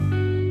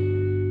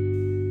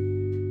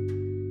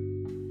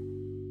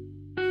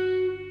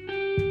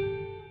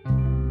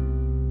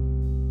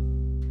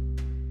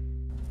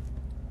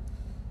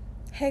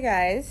Hey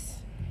guys,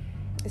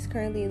 it's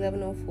currently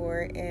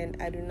 11:04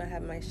 and I do not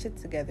have my shit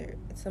together.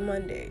 It's a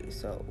Monday,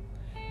 so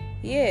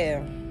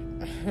yeah.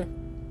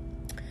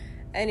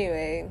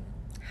 Anyway,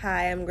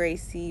 hi, I'm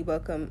Gracie.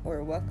 Welcome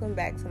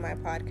back to my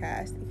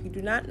podcast. If you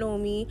do not know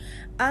me,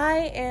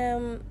 I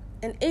am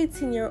an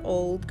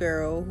 18-year-old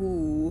girl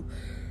who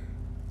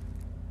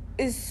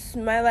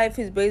my life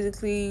is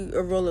basically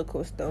a roller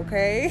coaster,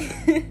 okay?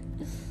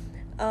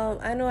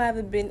 I know I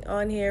haven't been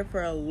on here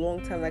for a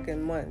long time, like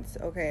in months,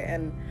 okay,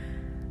 and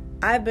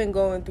I've been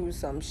going through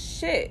some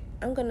shit.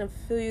 I'm gonna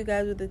fill you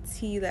guys with the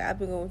tea. Like, I've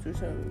been going through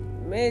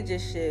some major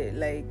shit,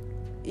 like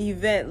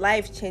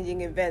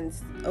life-changing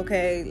events,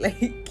 okay?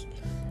 Like,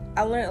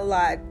 I learned a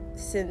lot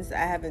since I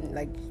haven't,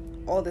 like,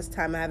 all this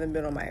time I haven't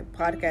been on my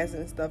podcast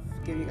and stuff,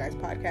 give you guys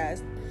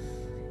podcasts.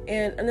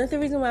 And another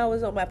reason why I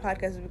was on my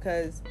podcast is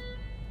because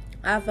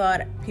I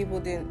thought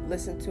people didn't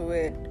listen to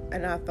it,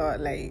 and I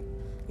thought, like,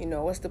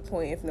 what's the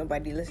point if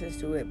nobody listens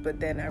to it? But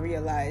then I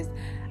realized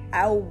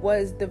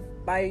the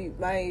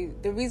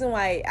reason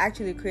why I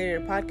actually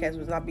created a podcast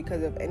was not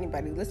because of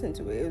anybody listening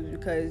to it. It was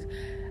because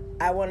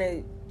I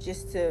wanted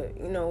just to,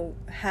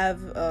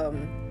 have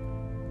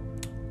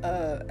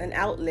an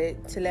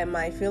outlet to let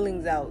my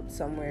feelings out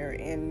somewhere,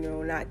 and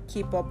not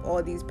keep up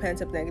all these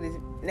pent up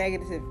negative.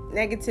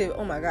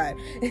 Oh my god,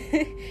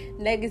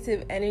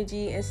 negative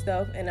energy and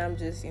stuff. And I'm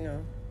just,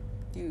 do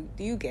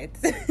you get?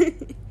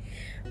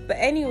 But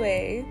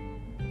anyway.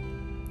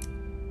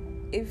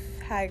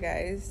 Hi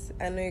guys,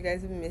 I know you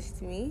guys have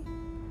missed me,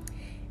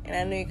 and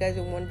I know you guys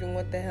are wondering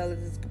what the hell is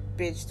this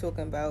bitch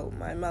talking about.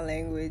 Mind my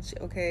language,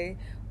 okay?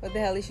 What the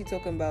hell is she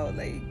talking about?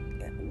 Like,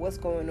 what's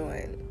going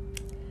on?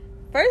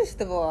 First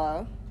of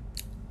all,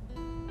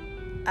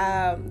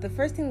 the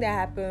first thing that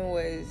happened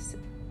was,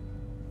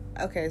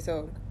 okay,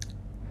 so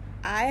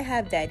I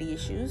have daddy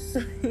issues.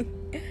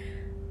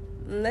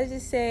 Let's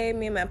just say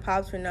me and my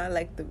pops were not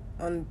like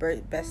on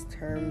best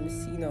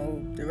terms.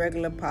 The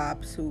regular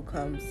pops who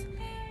comes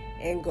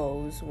and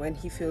goes when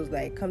he feels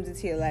like, comes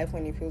into your life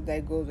when he feels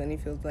like, goes when he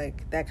feels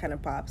like, that kind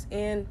of pops.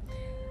 And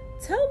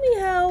tell me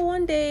how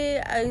one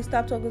day I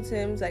stopped talking to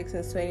him, like,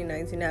 since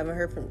 2019. I haven't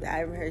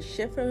heard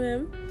shit from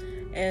him.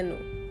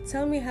 And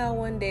tell me how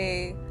one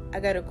day I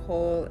got a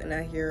call and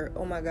I hear,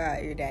 oh my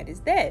god, your dad is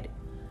dead.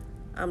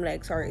 I'm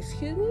like, sorry,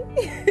 excuse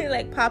me?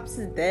 Like, pops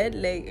is dead?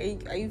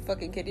 Like, are you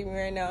fucking kidding me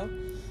right now?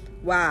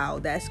 Wow,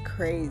 that's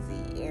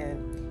crazy.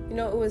 And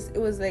it was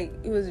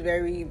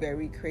very,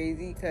 very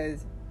crazy,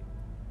 because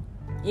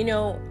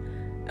about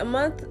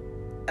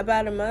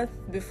a month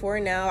before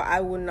now,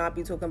 I would not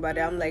be talking about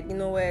it. I'm like, you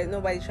know what?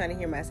 Nobody's trying to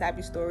hear my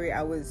sappy story.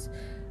 I was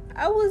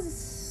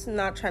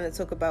not trying to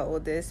talk about all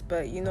this,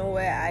 but you know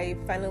what? I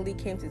finally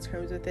came to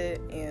terms with it,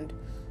 and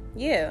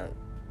yeah,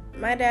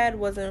 my dad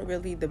wasn't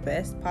really the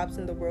best pops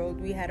in the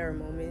world. We had our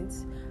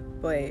moments,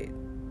 but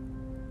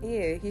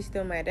yeah, he's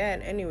still my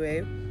dad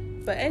anyway.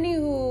 But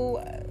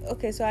anywho,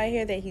 okay, so I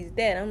hear that he's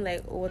dead. I'm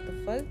like, oh, what the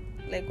fuck?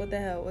 Like, what the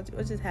hell? What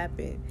just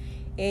happened?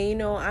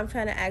 And, I'm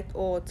trying to act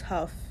all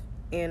tough,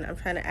 and I'm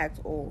trying to act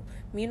all,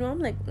 I'm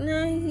like,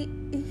 nah,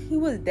 he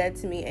was dead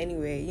to me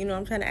anyway.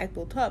 I'm trying to act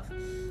all tough.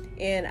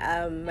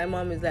 And my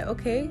mom is like,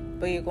 okay,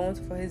 but you're going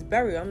for his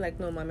burial. I'm like,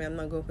 no, mommy, I'm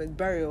not going for his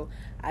burial.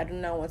 I do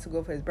not want to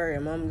go for his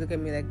burial. Mom look at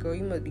me like, girl,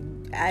 you must be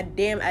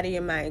damn out of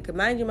your mind. Because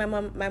mind you, my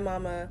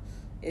mama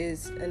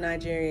is a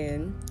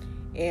Nigerian,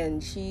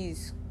 and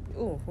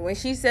when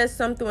she says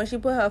something, when she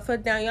put her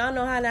foot down, y'all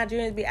know how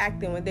Nigerians be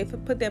acting. When they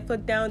put their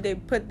foot down, they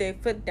put their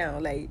foot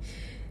down. Like,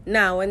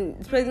 now, when,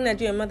 especially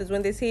Nigerian mothers,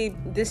 when they say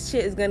this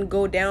shit is gonna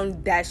go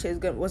down, that shit is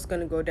what's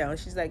gonna go down.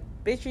 She's like,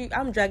 bitch,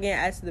 I'm dragging your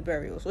ass to the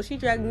burial. So she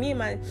dragged she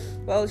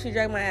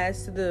dragged my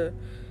ass to the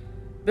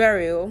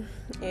burial.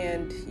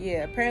 And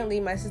yeah, apparently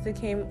my sister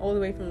came all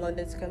the way from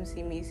London to come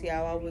see me, see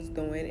how I was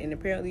doing. And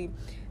apparently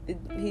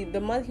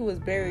the month he was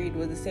buried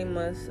was the same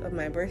month of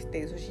my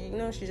birthday. So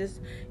she just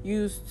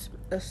used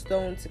a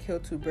stone to kill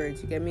two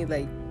birds. You get me?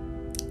 Like,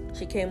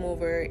 she came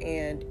over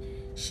and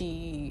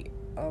she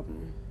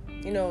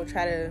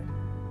try to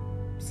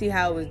see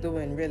how I was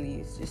doing.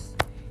 Really, it's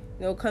just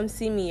come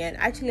see me. And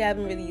actually, I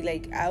haven't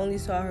really, I only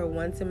saw her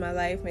once in my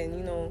life, and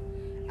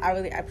I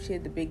really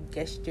appreciate the big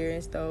gesture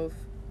and stuff.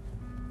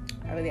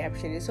 I really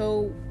appreciate it.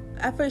 So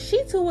at first,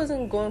 she too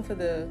wasn't going for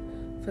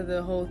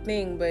the whole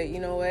thing, but you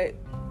know what,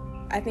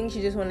 I think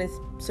she just wanted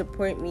to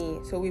support me,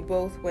 so we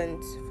both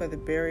went for the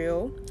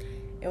burial.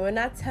 And when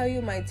I tell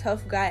you my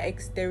tough guy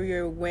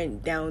exterior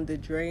went down the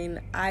drain,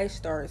 I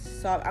start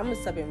sobbing. I'm a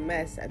sobbing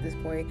mess at this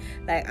point.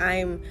 Like,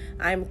 I'm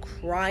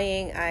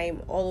crying.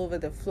 I'm all over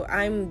the floor.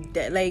 I'm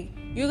dead. Like,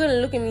 you're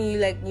gonna look at me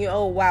like,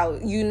 oh wow,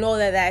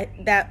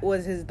 that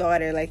was his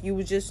daughter. Like, you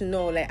would just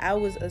know. Like, I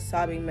was a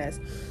sobbing mess.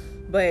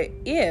 But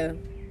yeah,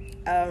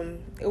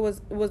 it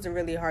was a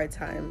really hard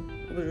time.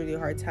 It was a really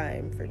hard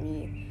time for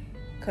me,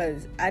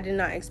 because I did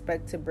not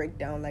expect to break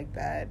down like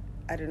that.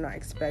 I did not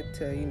expect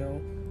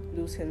to,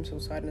 lose him so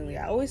suddenly.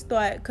 I always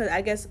thought, because I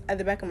guess at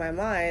the back of my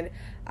mind,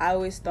 I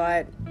always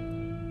thought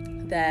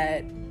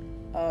that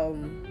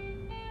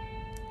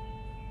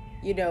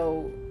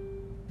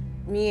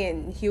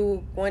he'll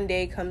one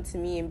day come to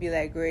me and be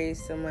like,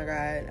 Grace, oh my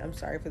God, I'm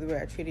sorry for the way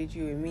I treated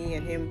you. And me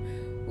and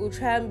him will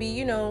try and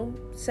be,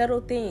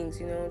 settle things,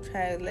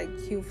 try, like,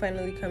 he'll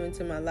finally come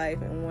into my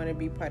life and want to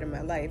be part of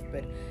my life.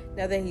 But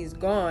now that he's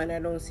gone, I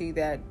don't see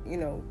that,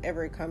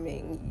 ever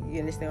coming. You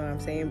understand what I'm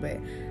saying? But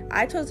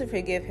I chose to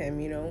forgive him,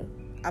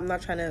 I'm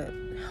not trying to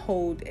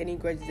hold any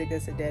grudges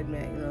against a dead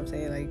man, you know what I'm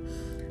saying? Like,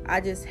 I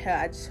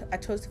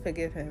chose to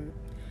forgive him.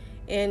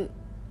 And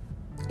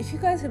if you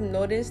guys have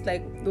noticed,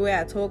 like, the way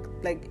I talk,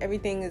 like,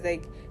 everything is,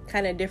 like,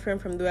 kind of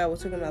different from the way I was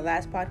talking in my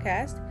last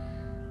podcast.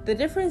 The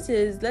difference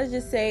is, let's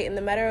just say, in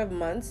the matter of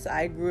months,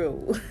 I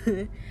grew.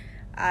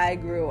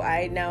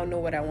 I now know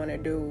what I want to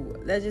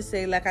do. Let's just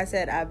say, like I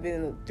said, I've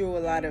been through a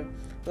lot of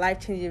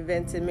life-changing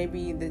events, and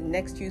maybe the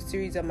next few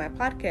series of my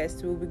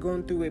podcast, we'll be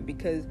going through it,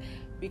 because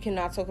we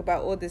cannot talk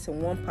about all this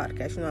in one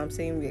podcast, you know what I'm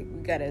saying? We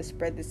gotta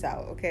spread this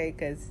out, okay?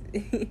 Because...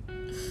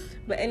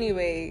 But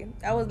anyway,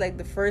 that was, like,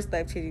 the first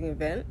life-changing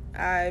event.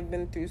 I've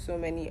been through so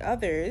many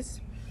others.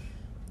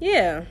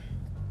 Yeah.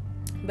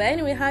 But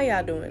anyway, how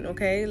y'all doing,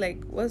 okay?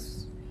 Like,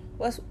 what's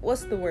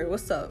the word?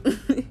 What's up?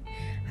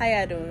 How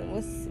y'all doing?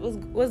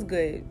 What's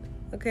good?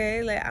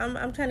 Okay? Like,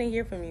 I'm trying to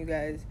hear from you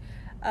guys.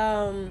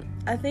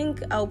 I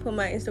think I'll put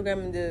my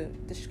Instagram in the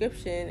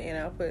description, and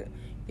I'll put,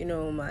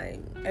 my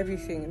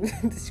everything in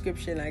the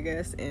description, I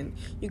guess. And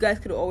you guys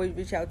could always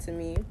reach out to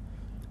me.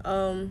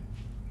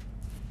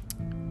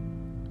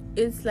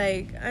 It's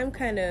like I'm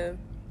kind of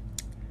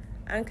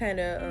I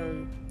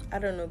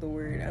don't know the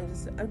word.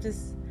 I'm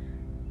just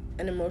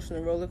an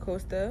emotional roller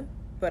coaster,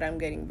 but I'm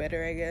getting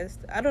better, I guess.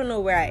 I don't know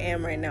where I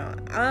am right now.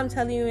 All I'm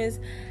telling you is,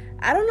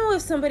 I don't know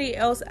if somebody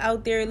else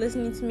out there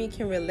listening to me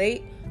can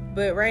relate,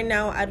 but right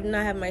now I do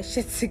not have my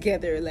shit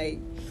together. Like,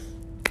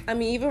 I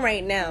mean, even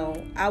right now,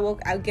 I'll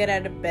get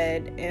out of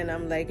bed and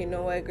I'm like, you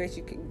know what, Grace,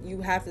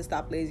 you have to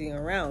stop lazing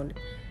around.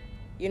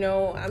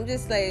 I'm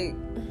just like,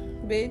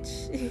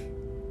 bitch.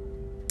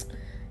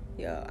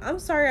 Yo, I'm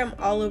sorry I'm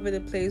all over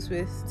the place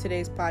with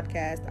today's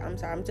podcast. I'm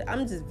sorry.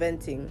 I'm just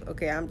venting,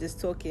 okay? I'm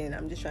just talking.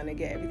 I'm just trying to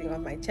get everything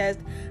off my chest.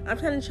 I'm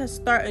trying to just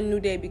start a new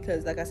day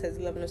because, like I said, it's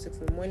 11:06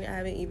 in the morning. I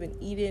haven't even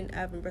eaten. I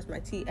haven't brushed my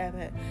teeth. I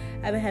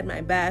haven't had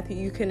my bath.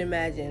 You can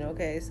imagine,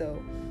 okay?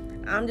 So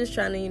I'm just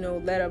trying to,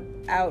 let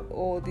out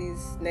all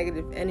these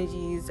negative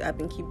energies I've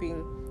been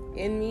keeping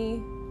in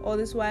me all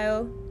this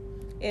while.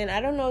 And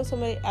I don't know if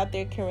somebody out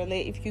there can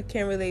relate. If you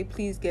can relate,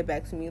 please get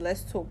back to me.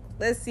 Let's talk.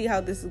 Let's see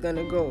how this is going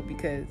to go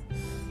because,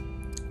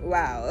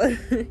 wow.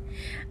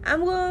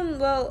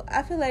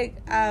 I feel like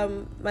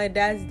my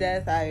dad's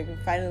death, I'm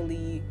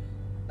finally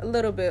a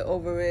little bit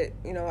over it.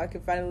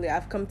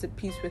 I've come to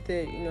peace with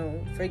it,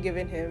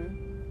 forgiving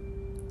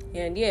him.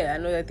 And yeah, I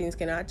know that things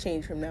cannot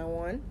change from now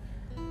on.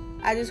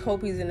 I just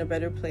hope he's in a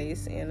better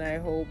place. And I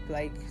hope,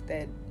 like,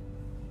 that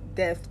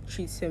death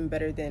treats him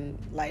better than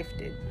life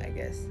did, I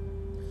guess.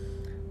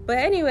 But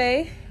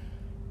anyway,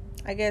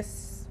 I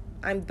guess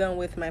I'm done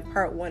with my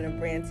part 1 of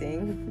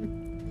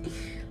ranting.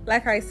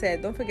 Like I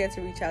said, don't forget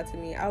to reach out to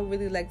me. I would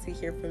really like to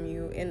hear from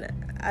you. And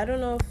I don't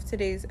know if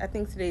today's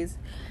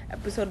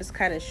episode is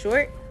kind of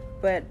short.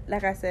 But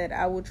like I said,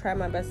 I will try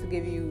my best to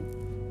give you,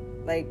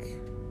 like,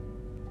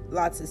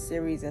 lots of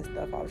series and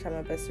stuff. I'll try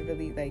my best to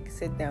really, like,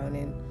 sit down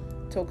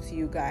and talk to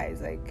you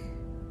guys. Like,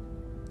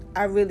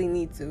 I really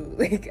need to.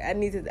 Like, I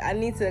need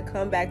to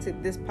come back to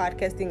this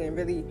podcasting and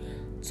really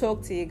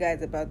talk to you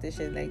guys about this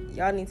shit. Like,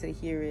 y'all need to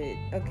hear it,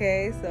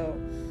 okay? So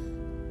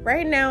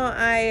right now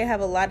I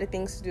have a lot of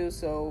things to do,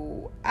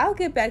 so I'll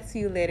get back to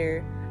you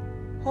later.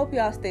 Hope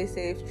y'all stay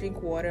safe,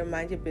 drink water,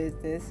 mind your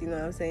business, you know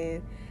what I'm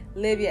saying?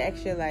 Live your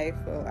extra life.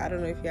 Well, I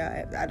don't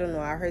know,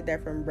 I heard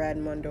that from Brad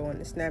Mondo on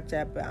the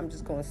Snapchat, but I'm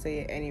just gonna say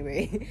it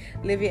anyway.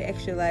 Live your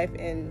extra life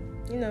and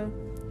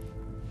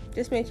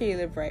just make sure you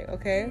live right,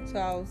 okay? So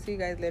I'll see you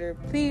guys later.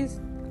 Please,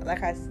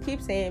 like I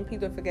keep saying, please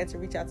don't forget to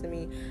reach out to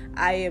me.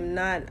 I am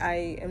not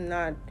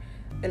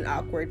an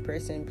awkward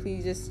person.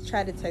 Please just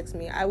try to text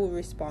me. I will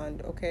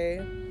respond,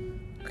 okay?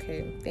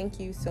 Okay, thank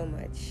you so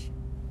much.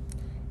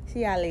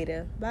 See y'all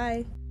later.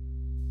 Bye.